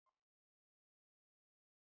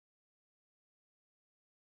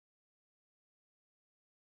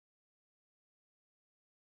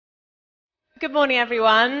Good morning,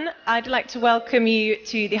 everyone. I'd like to welcome you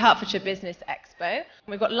to the Hertfordshire Business Expo.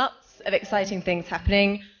 We've got lots of exciting things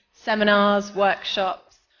happening, seminars,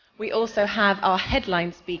 workshops. We also have our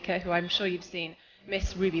headline speaker, who I'm sure you've seen,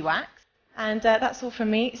 Miss Ruby Wax. And that's all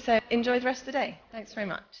from me, so enjoy the rest of the day. Thanks very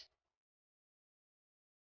much.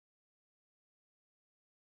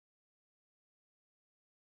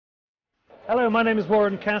 Hello, my name is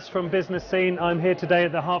Warren Cass from Business Scene. I'm here today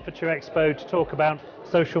at the Hertfordshire Expo to talk about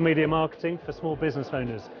social media marketing for small business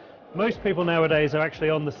owners. Most people nowadays are actually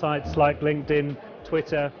on the sites like LinkedIn,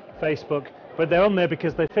 Twitter, Facebook, but they're on there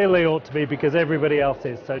because they feel they ought to be because everybody else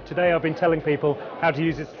is. So today I've been telling people how to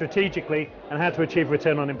use it strategically and how to achieve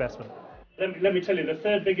return on investment. Let me tell you, the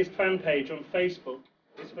third biggest fan page on Facebook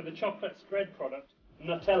is for the chocolate spread product,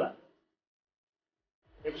 Nutella.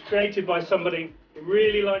 It was created by somebody who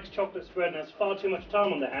really likes chocolate spread and has far too much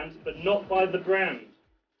time on their hands, but not by the brand.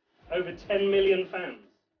 Over 10 million fans.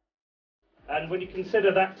 And when you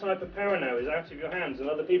consider that type of power now is out of your hands and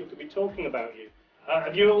other people could be talking about you.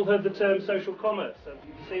 Have you all heard the term social commerce? Have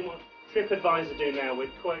you seen what TripAdvisor do now with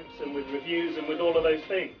quotes and with reviews and with all of those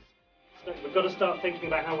things? So we've got to start thinking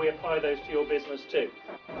about how we apply those to your business too.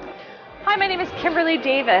 Hi, my name is Kimberly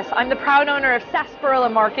Davis. I'm the proud owner of Sarsaparilla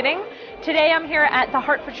Marketing. Today I'm here at the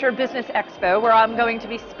Hertfordshire Business Expo where I'm going to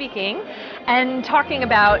be speaking and talking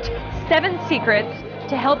about 7 secrets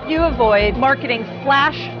to help you avoid marketing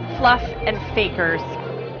flash, fluff, and fakers.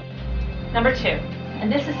 Number 2,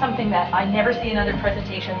 and this is something that I never see in other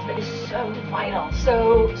presentations but is so vital,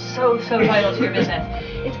 so vital to your business.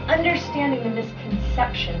 It's understanding the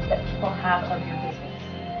misconceptions that people have of your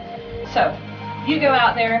business. So, you go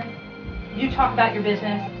out there, you talk about your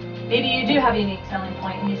business, maybe you do have a unique selling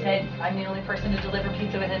point and you say, I'm the only person to deliver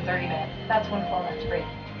pizza within 30 minutes. That's wonderful, that's great.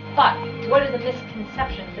 But what are the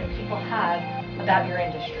misconceptions that people have about your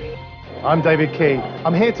industry? I'm David Key.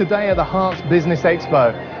 I'm here today at the Herts Business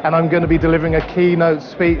Expo and I'm going to be delivering a keynote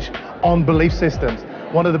speech on belief systems.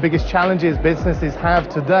 One of the biggest challenges businesses have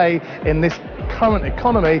today in this current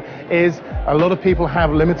economy is a lot of people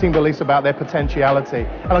have limiting beliefs about their potentiality.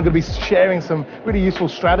 And I'm going to be sharing some really useful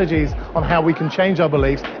strategies on how we can change our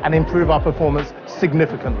beliefs and improve our performance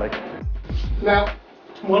significantly. Now,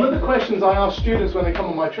 one of the questions I ask students when they come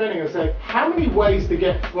on my training, I say, how many ways to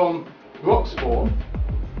get from Broxbourne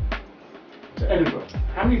to Edinburgh?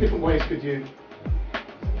 How many different ways could you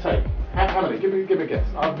take? How many? Give me a guess.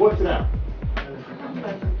 I've worked it out.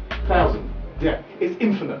 1,000. Yeah, it's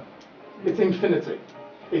infinite. It's infinity.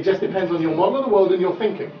 It just depends on your model of the world and your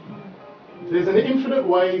thinking. There's an infinite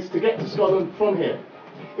ways to get to Scotland from here.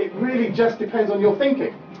 It really just depends on your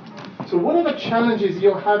thinking. So what are the challenges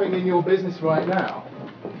you're having in your business right now?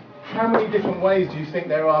 How many different ways do you think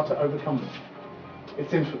there are to overcome them?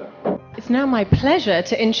 It's infinite. It's now my pleasure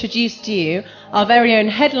to introduce to you our very own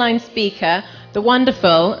headline speaker, the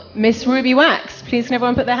wonderful Miss Ruby Wax. Please can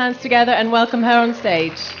everyone put their hands together and welcome her on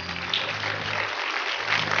stage.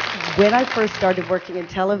 When I first started working in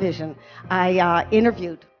television, I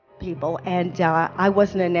interviewed people, and I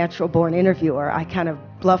wasn't a natural-born interviewer. I kind of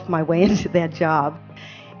bluffed my way into that job.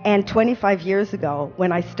 And 25 years ago,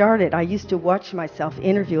 when I started, I used to watch myself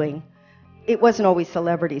interviewing. It wasn't always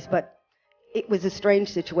celebrities, but it was a strange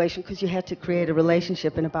situation because you had to create a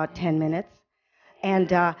relationship in about 10 minutes.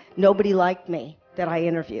 And nobody liked me that I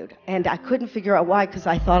interviewed. And I couldn't figure out why, because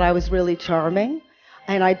I thought I was really charming.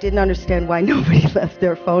 And I didn't understand why nobody left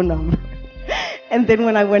their phone number. And then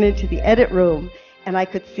when I went into the edit room and I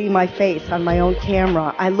could see my face on my own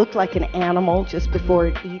camera, I looked like an animal just before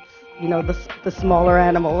it eats, you know, the smaller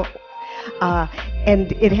animal.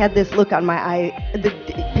 And it had this look on my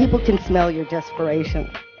eye. People can smell your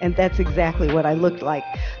desperation. And that's exactly what I looked like.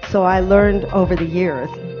 So I learned over the years,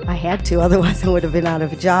 I had to, otherwise I would have been out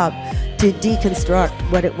of a job, to deconstruct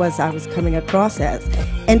what it was I was coming across as.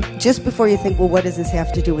 And just before you think, well, what does this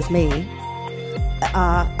have to do with me?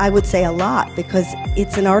 I would say a lot, because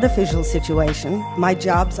it's an artificial situation. My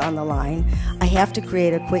job's on the line. I have to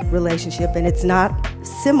create a quick relationship, and it's not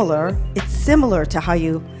similar. It's similar to how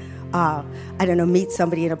you, I don't know, meet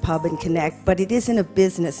somebody in a pub and connect, but it is in a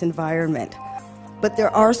business environment. But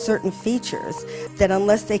there are certain features that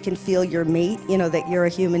unless they can feel your meat, you know, that you're a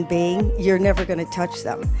human being, you're never going to touch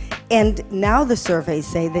them. And now the surveys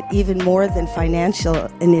say that even more than financial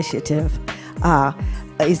initiative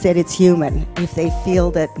is that it's human. If they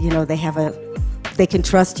feel that, you know, they can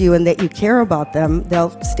trust you and that you care about them,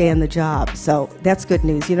 they'll stay in the job. So that's good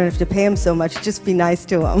news. You don't have to pay them so much, just be nice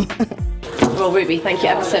to them. Well, Ruby, thank you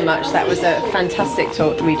ever so much. That was a fantastic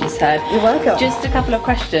talk we just heard. You're welcome. Just a couple of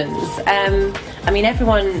questions. I mean,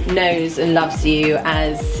 everyone knows and loves you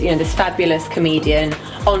as, you know, this fabulous comedian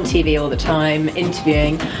on TV all the time,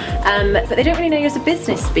 interviewing, but they don't really know you as a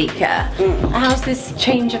business speaker. How's this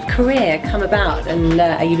change of career come about, and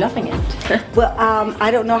are you loving it? Well,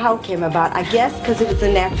 I don't know how it came about. I guess because it was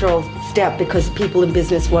a natural step, because people in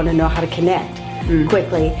business want to know how to connect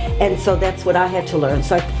quickly, and so that's what I had to learn.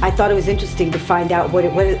 So I thought it was interesting to find out what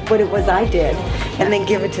it was I did, and then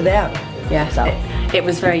give it to them. Yeah, so it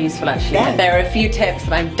was very useful actually. Yeah. There are a few tips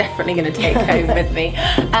that I'm definitely going to take home with me.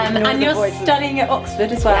 And you're studying at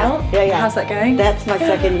Oxford as well? Yeah. How's that going? That's my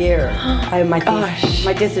second year.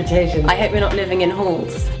 My dissertation. I hope you're not living in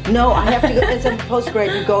halls. No, I have to go. As a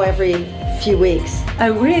postgrad, you go every few weeks.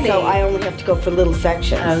 Oh, really? So I only have to go for little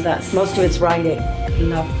sections. Oh, that's... Most of it's writing.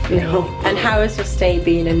 Lovely. And how has your stay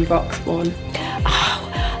been in Broxbourne?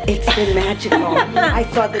 Oh, it's been magical. I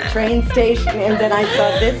saw the train station, and then I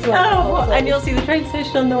saw this one. Oh, and you'll see the train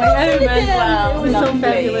station on the way home as well. It was so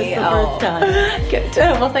fabulous the first time. Good.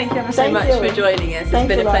 Well, thank you ever so much for joining us. It's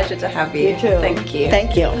been a pleasure to have you. You too. Thank you.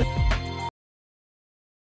 Thank you.